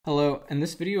Hello, in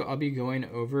this video I'll be going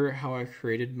over how I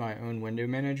created my own window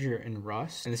manager in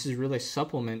Rust, and this is really a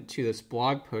supplement to this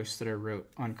blog post that I wrote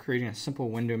on creating a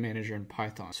simple window manager in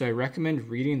Python. So I recommend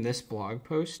reading this blog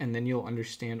post and then you'll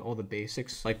understand all the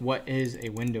basics, like what is a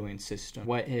windowing system,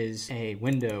 what is a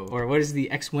window, or what is the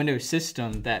X window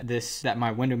system that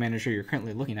my window manager you're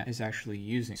currently looking at is actually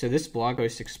using. So this blog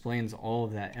post explains all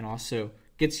of that and also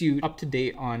gets you up to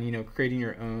date on, creating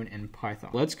your own in Python.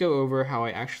 Let's go over how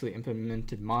I actually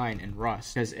implemented mine in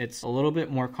Rust, because it's a little bit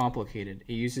more complicated.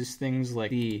 It uses things like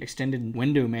the extended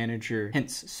window manager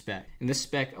hints spec. And this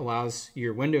spec allows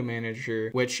your window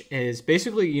manager, which is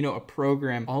basically, a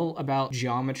program all about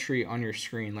geometry on your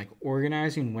screen, like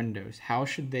organizing windows. How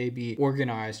should they be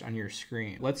organized on your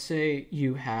screen? Let's say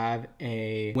you have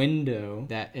a window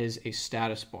that is a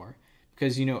status bar.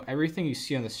 Because, everything you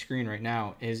see on the screen right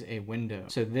now is a window.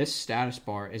 So this status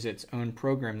bar is its own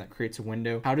program that creates a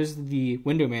window. How does the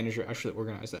window manager actually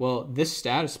organize that? Well, this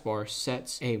status bar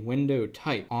sets a window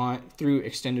type through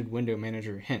extended window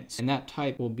manager hints. And that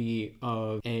type will be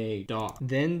of a dock.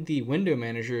 Then the window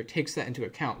manager takes that into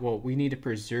account. Well, we need to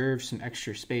preserve some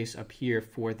extra space up here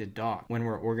for the dock when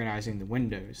we're organizing the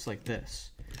windows like this.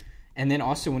 And then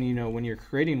also when you're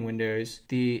creating windows,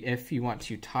 if you want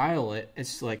to tile it,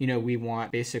 it's like, we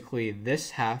want basically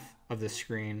this half of the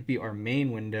screen be our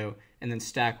main window and then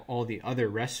stack all the other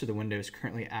rest of the windows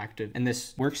currently active in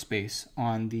this workspace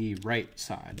on the right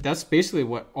side. That's basically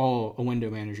what all a window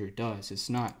manager does. It's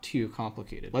not too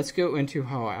complicated. Let's go into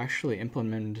how I actually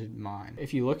implemented mine.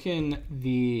 If you look in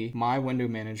the My Window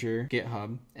Manager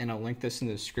GitHub, and I'll link this in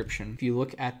the description, if you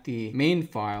look at the main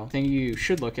file, the thing you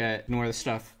should look at, ignore the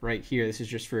stuff right here, this is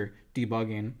just for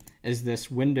debugging, is this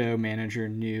window manager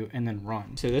new and then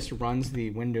run. So this runs the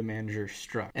window manager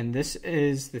struct. And this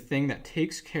is the thing that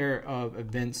takes care of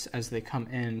events as they come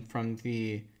in from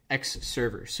the X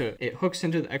server. So it hooks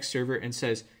into the X server and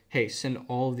says, hey, send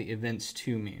all of the events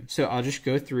to me. So I'll just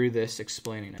go through this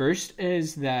explaining it. First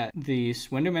is that this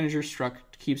window manager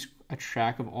struct keeps a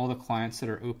track of all the clients that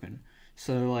are open.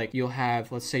 So like you'll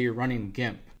have, let's say you're running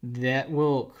GIMP, that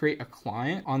will create a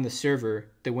client on the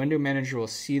server. The window manager will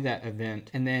see that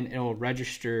event and then it'll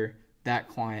register that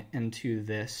client into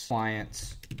this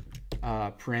client's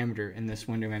parameter in this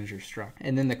window manager struct.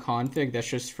 And then the config, that's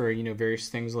just for, various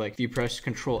things like if you press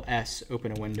Control S,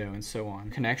 open a window and so on.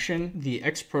 Connection, the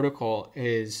X protocol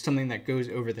is something that goes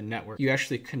over the network. You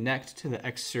actually connect to the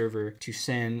X server to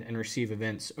send and receive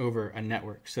events over a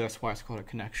network. So that's why it's called a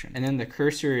connection. And then the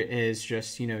cursor is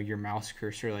just, your mouse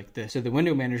cursor like this. So the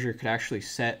window manager could actually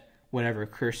set whatever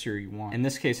cursor you want. In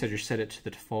this case, I just set it to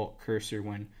the default cursor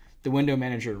when the window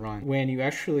manager runs. When you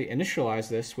actually initialize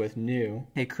this with new,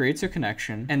 it creates a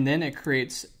connection, and then it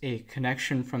creates a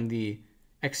connection from the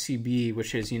XCB,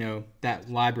 which is,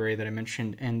 that library that I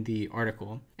mentioned in the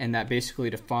article. And that basically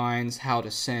defines how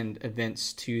to send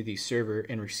events to the server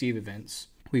and receive events.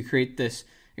 We create this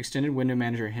extended window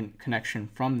manager hint connection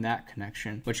from that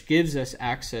connection, which gives us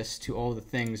access to all the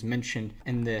things mentioned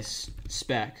in this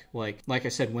spec, like I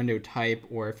said, window type,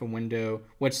 or if a window,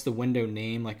 what's the window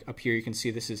name? Like up here you can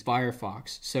see this is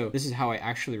Firefox. So this is how I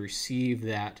actually receive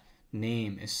that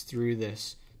name, is through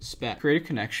this spec. Create a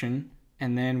connection,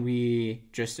 and then we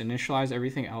just initialize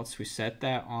everything else. We set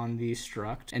that on the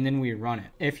struct, and then we run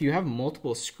it. If you have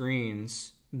multiple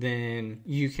screens, then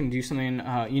you can do something,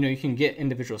 you can get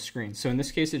individual screens. So in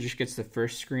this case, it just gets the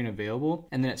first screen available,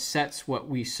 and then it sets what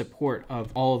we support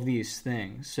of all of these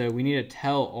things. So we need to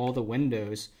tell all the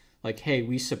windows, like, hey,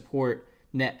 we support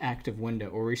net active window,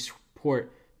 or we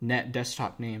support net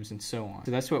desktop names, and so on.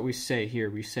 So that's what we say here.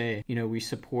 We say, we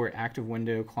support active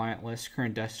window, client list,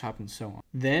 current desktop, and so on.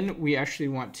 Then we actually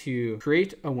want to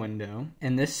create a window,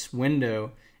 and this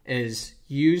window is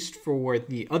used for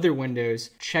the other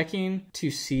windows checking to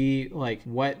see like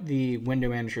what the window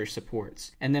manager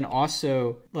supports. And then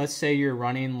also, let's say you're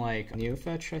running like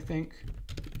NeoFetch, I think.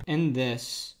 In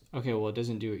this, okay, well, it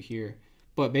doesn't do it here.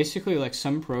 But basically, like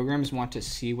some programs want to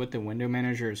see what the window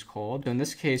manager is called. So in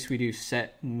this case, we do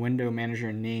set window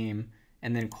manager name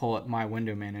and then call it My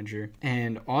Window Manager.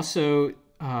 And also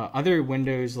other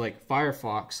windows like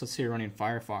Firefox, let's say you're running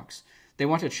Firefox, they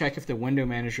want to check if the window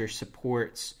manager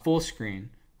supports full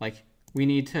screen. Like we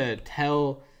need to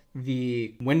tell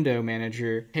the window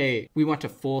manager, hey, we want to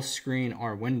full screen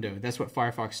our window. That's what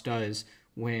Firefox does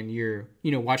when you're,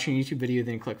 watching a YouTube video,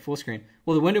 then click full screen.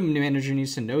 Well, the window manager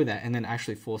needs to know that and then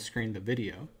actually full screen the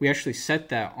video. We actually set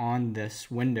that on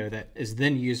this window that is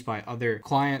then used by other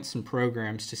clients and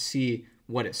programs to see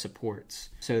what it supports.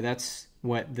 So that's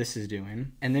what this is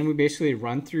doing. And then we basically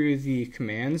run through the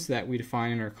commands that we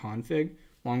define in our config.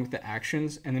 along with the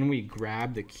actions, and then we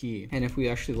grab the key. And if we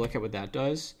actually look at what that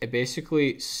does, it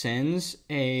basically sends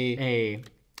a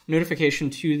notification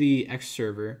to the X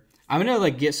server. I'm gonna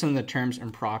like get some of the terms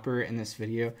improper in this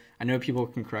video. I know people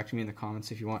can correct me in the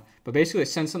comments if you want, but basically it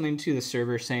sends something to the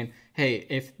server saying, hey,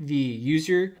 if the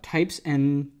user types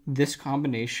in this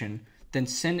combination, then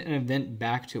send an event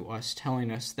back to us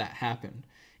telling us that happened.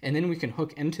 And then we can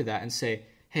hook into that and say,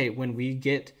 hey, when we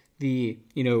get the,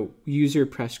 user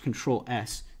press Control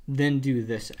S, then do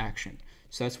this action.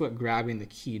 So that's what grabbing the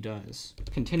key does.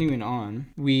 Continuing on,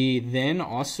 we then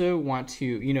also want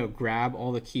to, grab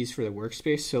all the keys for the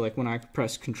workspace. So like when I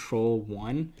press Control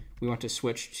 1, we want to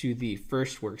switch to the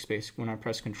first workspace. When I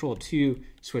press Control 2,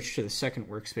 switch to the second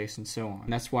workspace, and so on.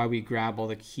 And that's why we grab all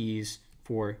the keys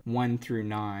for 1 through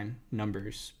 9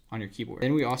 numbers on your keyboard.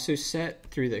 Then we also set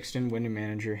through the Extend Window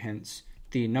Manager hints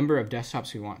the number of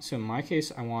desktops we want. So in my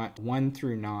case, I want 1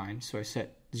 through 9. So I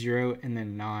set 0 and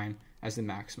then 9 as the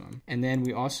maximum. And then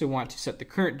we also want to set the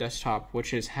current desktop,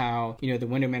 which is how, the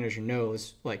window manager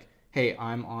knows, like, hey,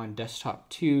 I'm on desktop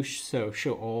 2, so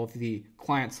show all of the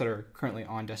clients that are currently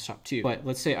on desktop 2. But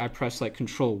let's say I press like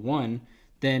Control 1,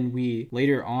 then we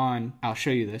later on, I'll show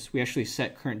you this, we actually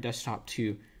set current desktop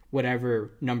to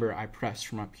whatever number I press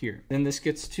from up here. Then this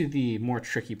gets to the more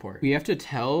tricky part. We have to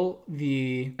tell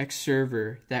the X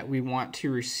server that we want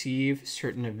to receive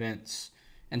certain events.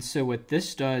 And so what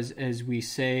this does is we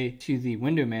say to the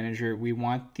window manager, we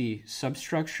want the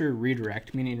substructure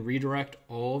redirect, meaning redirect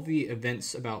all the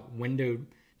events about window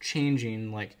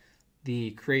changing, like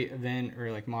the create event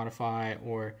or like modify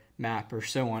or map or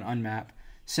so on, unmap.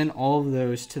 Send all of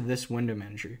those to this window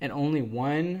manager, and only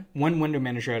one window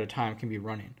manager at a time can be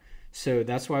running. So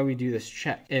that's why we do this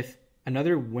check. If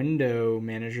another window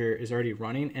manager is already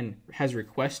running and has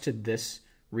requested this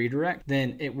redirect,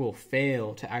 then it will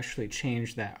fail to actually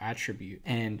change that attribute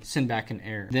and send back an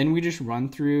error. Then we just run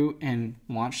through and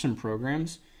launch some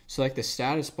programs. So like the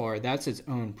status bar, that's its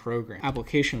own program.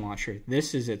 Application launcher,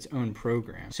 this is its own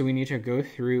program. So we need to go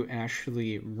through and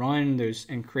actually run those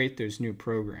and create those new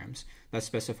programs that's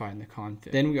specified in the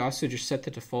config. Then we also just set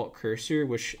the default cursor,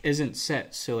 which isn't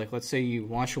set. So like, let's say you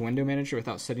launch a window manager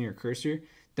without setting your cursor,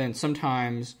 then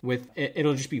sometimes with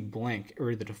it'll just be blank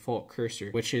or the default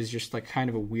cursor, which is just like kind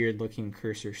of a weird looking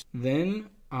cursor. Then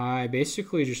I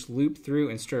basically just loop through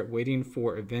and start waiting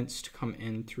for events to come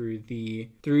in through the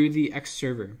X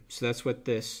server. So that's what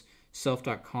this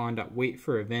self.con.wait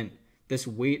for event, this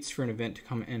waits for an event to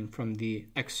come in from the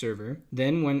X server.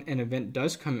 Then when an event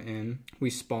does come in, we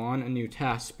spawn a new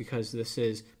task because this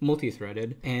is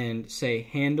multi-threaded and say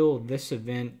handle this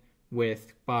event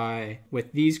with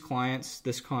these clients,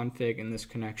 this config, and this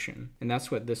connection. And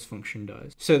that's what this function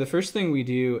does. So the first thing we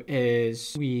do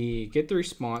is we get the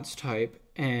response type,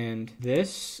 and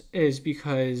this is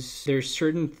because there's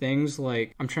certain things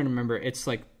like, I'm trying to remember, it's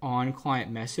like on client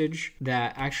message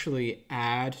that actually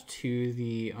add to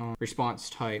the response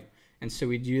type. And so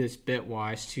we do this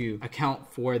bitwise to account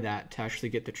for that to actually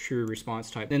get the true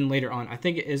response type. Then later on, I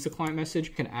think it is the client message,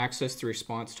 you can access the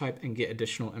response type and get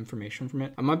additional information from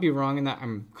it. I might be wrong in that.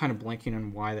 I'm kind of blanking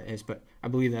on why that is, but I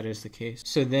believe that is the case.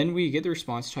 So then we get the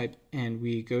response type and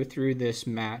we go through this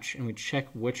match and we check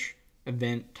which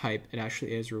event type it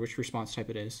actually is or which response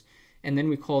type it is. And then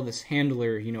we call this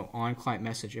handler, on client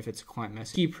message if it's a client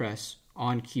message, key press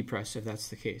on key press if that's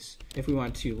the case. If we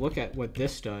want to look at what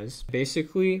this does,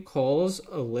 basically calls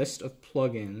a list of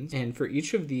plugins, and for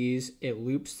each of these it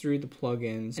loops through the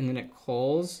plugins and then it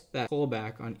calls that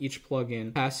callback on each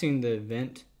plugin, passing the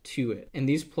event to it. And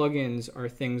these plugins are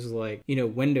things like,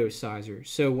 window sizer.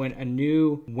 So when a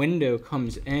new window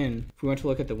comes in, if we want to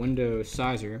look at the window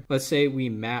sizer, let's say we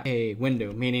map a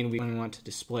window, meaning we only want to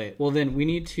display it. Well, then we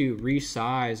need to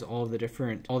resize all the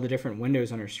different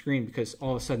windows on our screen because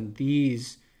all of a sudden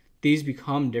these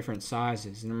become different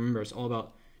sizes. And remember, it's all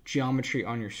about geometry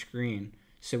on your screen.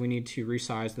 So we need to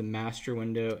resize the master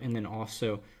window and then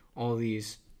also all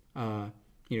these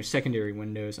secondary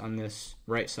windows on this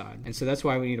right side. And so that's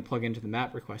why we need to plug into the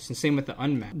map request. And same with the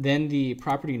unmap. Then the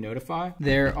property notify.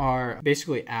 There are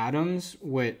basically atoms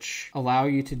which allow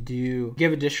you to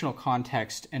give additional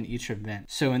context in each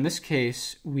event. So in this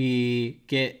case, we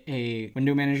get a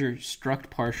window manager struct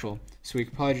partial. So we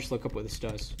could probably just look up what this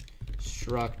does.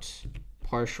 Struct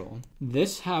partial.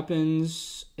 This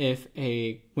happens if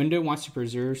a window wants to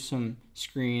preserve some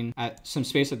space at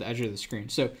the edge of the screen.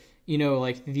 So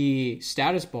like the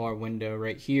status bar window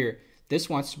right here, this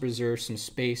wants to preserve some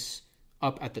space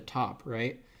up at the top,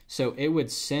 right? So it would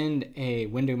send a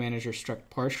window manager struct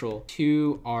partial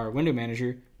to our window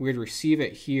manager. We would receive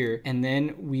it here, and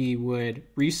then we would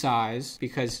resize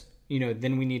because,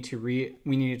 then we need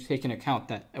to take into account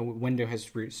that a window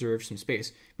has reserved some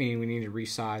space, meaning we need to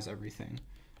resize everything,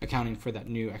 accounting for that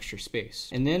new extra space.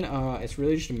 And then it's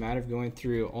really just a matter of going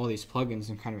through all these plugins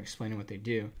and kind of explaining what they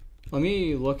do. Let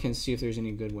me look and see if there's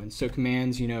any good ones. So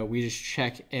commands, we just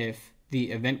check if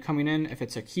the event coming in, if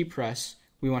it's a key press,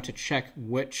 we want to check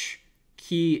which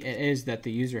key it is that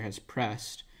the user has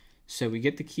pressed. So we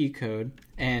get the key code,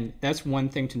 and that's one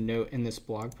thing to note in this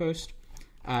blog post.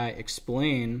 I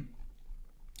explain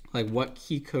like what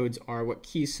key codes are, what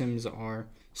key sims are,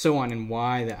 so on, and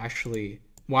why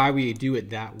we do it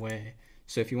that way.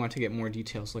 So if you want to get more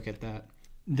details, look at that.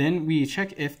 Then we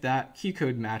check if that key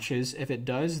code matches. If it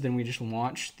does, then we just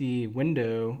launch the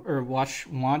window or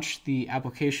launch the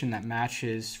application that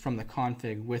matches from the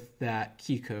config with that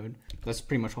key code. That's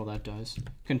pretty much all that does.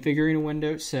 Configuring a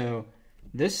window. So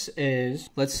this is,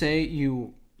 let's say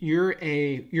you're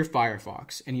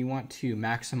Firefox and you want to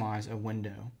maximize a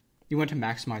window. You want to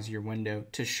maximize your window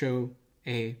to show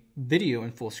a video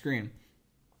in full screen.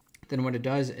 Then what it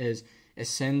does is it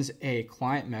sends a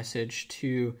client message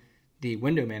to the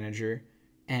window manager,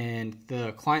 and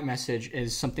the client message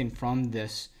is something from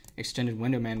this extended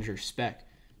window manager spec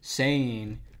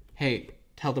saying, hey,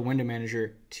 tell the window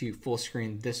manager to full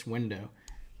screen this window.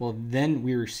 Well, then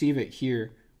we receive it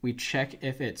here. We check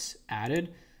if it's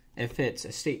added. If it's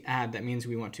a state add, that means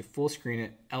we want to full screen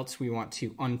it, else we want to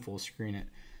unfull screen it.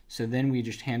 So then we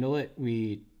just handle it.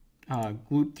 We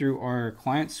loop through our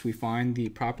clients. We find the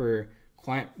proper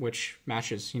client which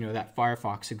matches, that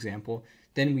Firefox example.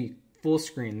 Then we full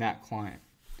screen that client.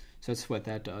 So that's what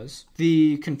that does.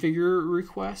 The configure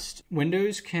request,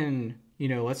 Windows can,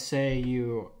 let's say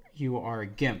you are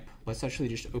GIMP. Let's actually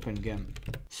just open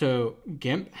GIMP. So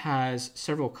GIMP has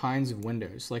several kinds of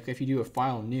windows. Like if you do a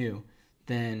file new,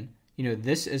 then,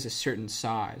 this is a certain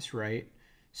size, right?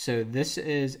 So this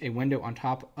is a window on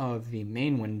top of the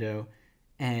main window,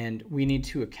 and we need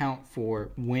to account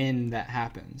for when that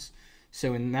happens.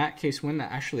 So in that case, when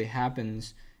that actually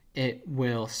happens, it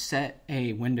will set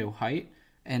a window height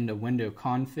and a window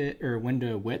config or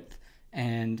window width,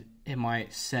 and it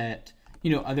might set,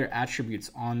 other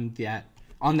attributes on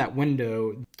that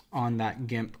window on that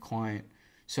GIMP client.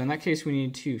 So in that case, we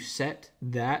need to set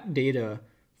that data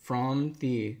from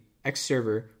the X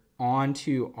server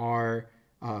onto our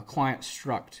client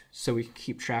struct so we can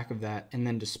keep track of that and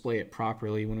then display it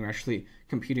properly when we're actually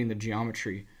computing the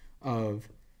geometry of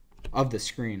the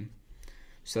screen.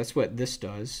 So that's what this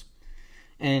does.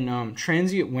 And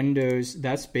transient windows,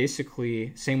 that's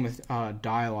basically same with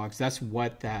dialogues. That's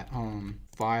what that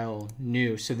file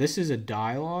knew. So this is a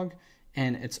dialogue,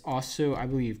 and it's also, I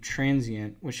believe,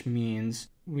 transient, which means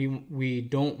we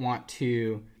don't want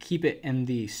to keep it in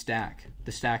the stack.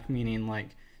 The stack meaning,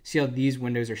 like, see how these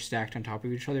windows are stacked on top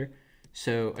of each other?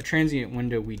 So a transient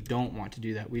window, we don't want to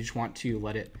do that. We just want to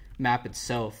let it map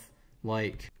itself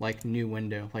like new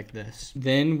window, like this.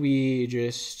 Then we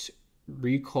just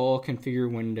recall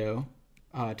configure window,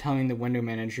 telling the window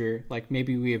manager, like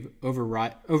maybe we have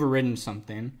overridden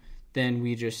something. Then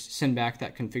we just send back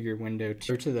that configure window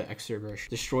to the X server.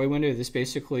 Destroy window, this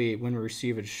basically, when we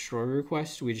receive a destroy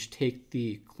request, we just take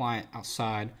the client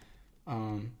outside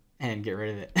and get rid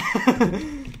of it.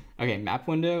 Okay, map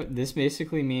window, this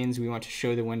basically means we want to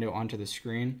show the window onto the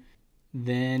screen.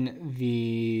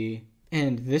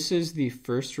 And this is the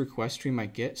first request we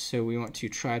might get, so we want to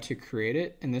try to create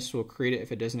it, and this will create it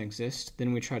if it doesn't exist,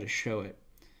 then we try to show it.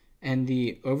 And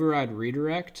the override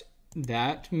redirect,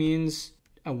 that means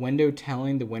a window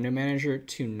telling the window manager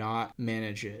to not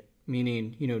manage it,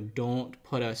 meaning, don't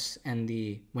put us in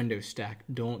the window stack,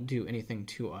 don't do anything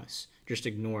to us, just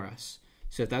ignore us.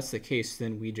 So if that's the case,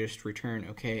 then we just return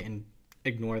okay and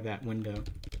ignore that window.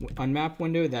 Unmap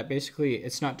window, that basically,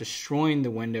 it's not destroying the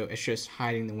window, it's just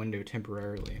hiding the window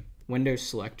temporarily. Windows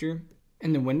selector.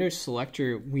 In the Windows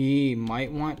selector, we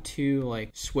might want to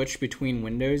switch between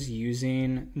windows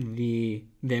using the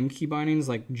Vim key bindings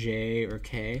like J or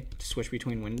K to switch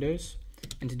between windows.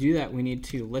 And to do that, we need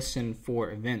to listen for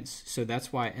events. So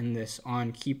that's why in this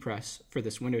on key press for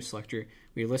this Windows selector,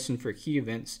 we listen for key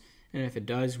events. And if it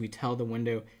does, we tell the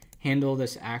window, handle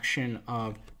this action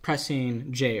of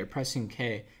pressing J or pressing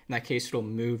K. In that case, it'll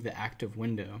move the active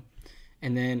window.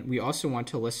 And then we also want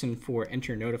to listen for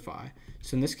enter notify.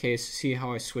 So in this case, see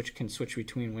how I can switch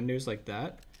between windows like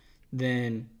that?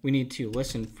 Then we need to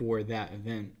listen for that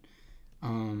event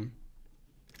and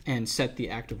set the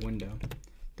active window.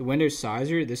 The Windows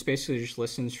sizer, this basically just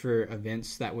listens for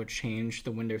events that would change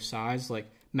the window size, like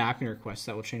mapping requests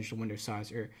that will change the window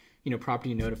size, or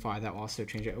property notify that will also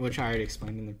change it, which I already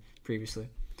explained in the previously.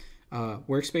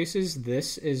 Workspaces,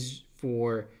 this is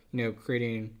for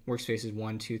creating workspaces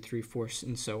 1, 2, 3, 4,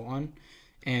 and so on.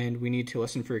 And we need to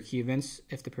listen for key events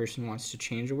if the person wants to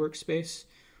change a workspace,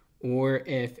 or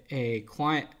if a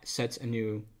client sets a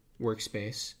new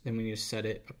workspace, then we need to set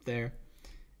it up there.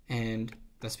 And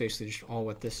that's basically just all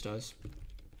what this does.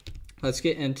 Let's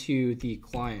get into the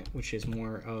client, which is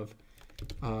more of,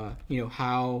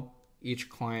 how each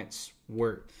client's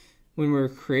work. When we're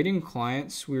creating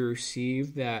clients, we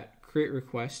receive that create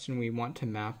request and we want to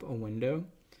map a window.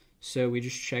 So we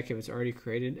just check if it's already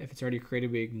created. If it's already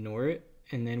created, we ignore it.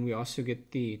 And then we also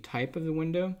get the type of the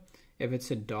window. If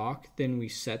it's a doc, then we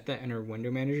set that in our window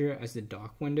manager as the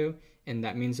doc window, and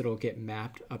that means it'll get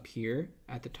mapped up here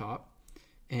at the top.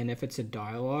 And if it's a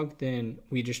dialog, then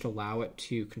we just allow it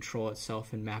to control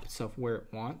itself and map itself where it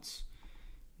wants.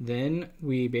 Then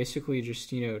we basically just,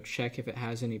 check if it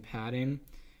has any padding,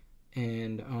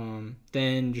 and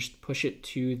then just push it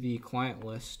to the client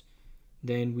list.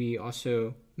 Then we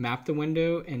also map the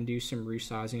window and do some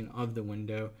resizing of the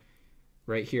window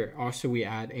right here. Also, we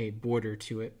add a border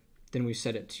to it. Then we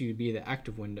set it to be the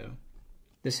active window.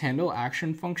 This handle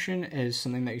action function is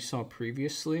something that you saw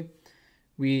previously.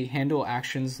 We handle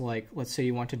actions like, let's say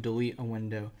you want to delete a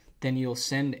window, then you'll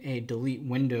send a delete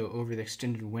window over the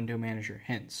extended window manager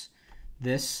hints.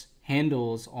 This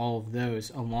handles all of those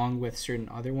along with certain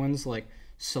other ones, like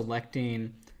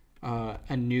selecting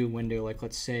a new window. Like,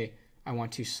 let's say I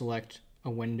want to select a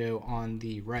window on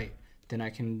the right, then I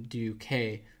can do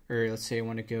K, or let's say I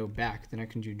want to go back, then I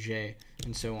can do J,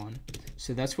 and so on.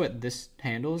 So that's what this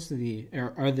handles,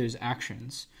 are those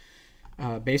actions.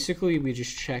 Basically, we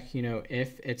just check,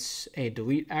 if it's a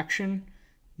delete action,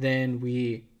 then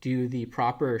we do the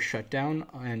proper shutdown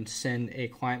and send a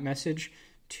client message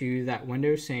to that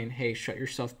window saying, hey, shut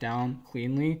yourself down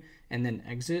cleanly, and then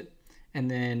exit.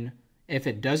 And then if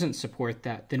it doesn't support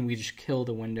that, then we just kill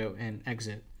the window and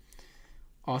exit.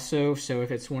 Also, so if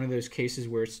it's one of those cases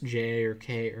where it's J or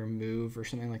K or move or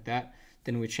something like that,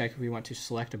 then we check if we want to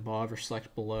select above or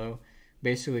select below.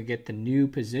 Basically get the new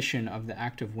position of the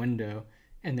active window,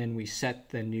 and then we set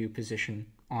the new position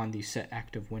on the set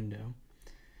active window.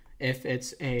 If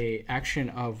it's a action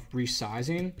of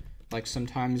resizing, like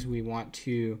sometimes we want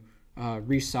to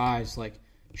resize, like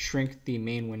shrink the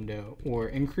main window or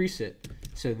increase it.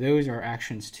 So those are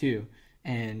actions too.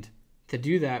 And to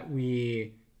do that,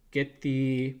 we get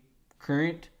the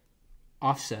current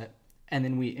offset, and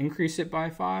then we increase it by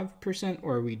 5%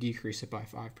 or we decrease it by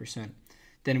 5%.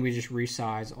 Then we just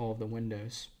resize all of the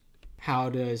windows. How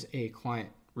does a client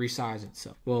resize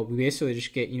itself? Well, we basically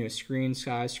just get, screen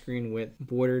size, screen width,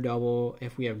 border double,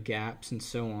 if we have gaps and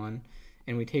so on.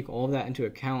 And we take all of that into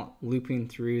account, looping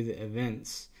through the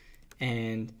events.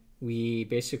 And we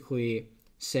basically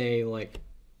say, like,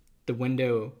 the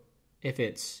window, if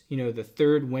it's, the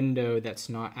third window that's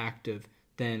not active,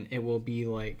 then it will be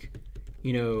like,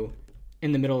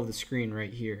 in the middle of the screen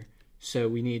right here. So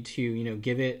we need to,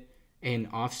 give it an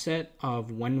offset of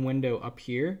one window up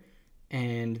here,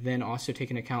 and then also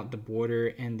take into account the border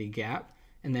and the gap,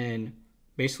 and then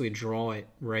basically draw it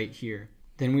right here.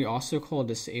 Then we also call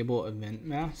disable event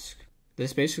mask.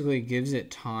 This basically gives it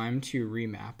time to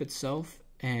remap itself,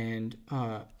 and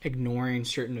ignoring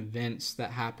certain events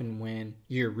that happen when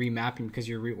you're remapping because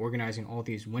you're reorganizing all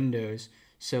these windows.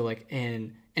 So like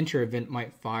an enter event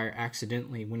might fire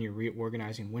accidentally when you're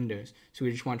reorganizing windows. So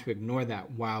we just want to ignore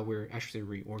that while we're actually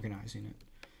reorganizing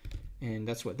it. And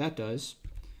that's what that does.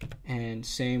 And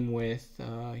same with,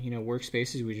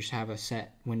 workspaces. We just have a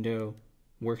set window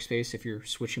workspace if you're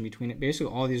switching between it.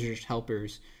 Basically, all these are just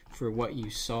helpers for what you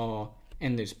saw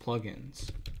in those plugins.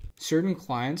 Certain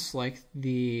clients, like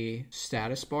the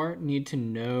status bar, need to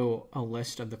know a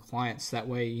list of the clients. That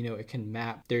way, it can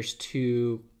map. There's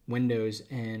two windows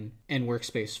in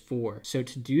workspace 4. So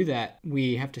to do that,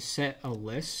 we have to set a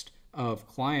list of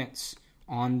clients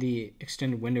on the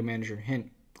extended window manager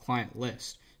hint client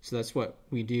list. So that's what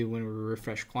we do when we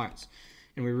refresh clients.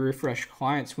 And we refresh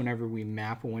clients whenever we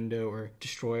map a window or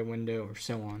destroy a window or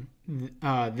so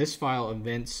on. This file,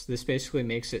 events, this basically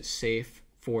makes it safe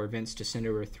for events to send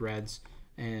over threads.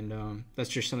 And that's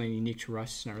just something unique to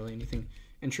Rust. It's not really anything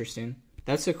interesting.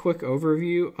 That's a quick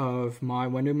overview of my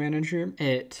window manager.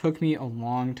 It took me a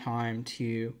long time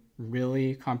to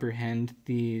really comprehend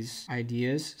these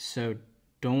ideas, so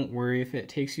don't worry if it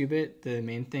takes you a bit. The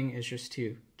main thing is just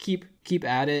to keep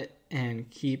at it and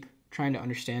keep trying to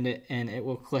understand it, and it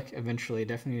will click eventually. It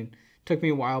definitely took me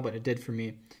a while, but it did for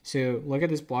me. So look at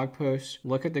this blog post,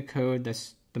 look at the code.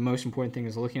 That's the most important thing,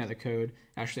 is looking at the code,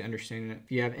 actually understanding it.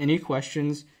 If you have any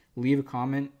questions, leave a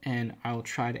comment and I'll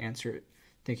try to answer it.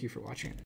 Thank you for watching.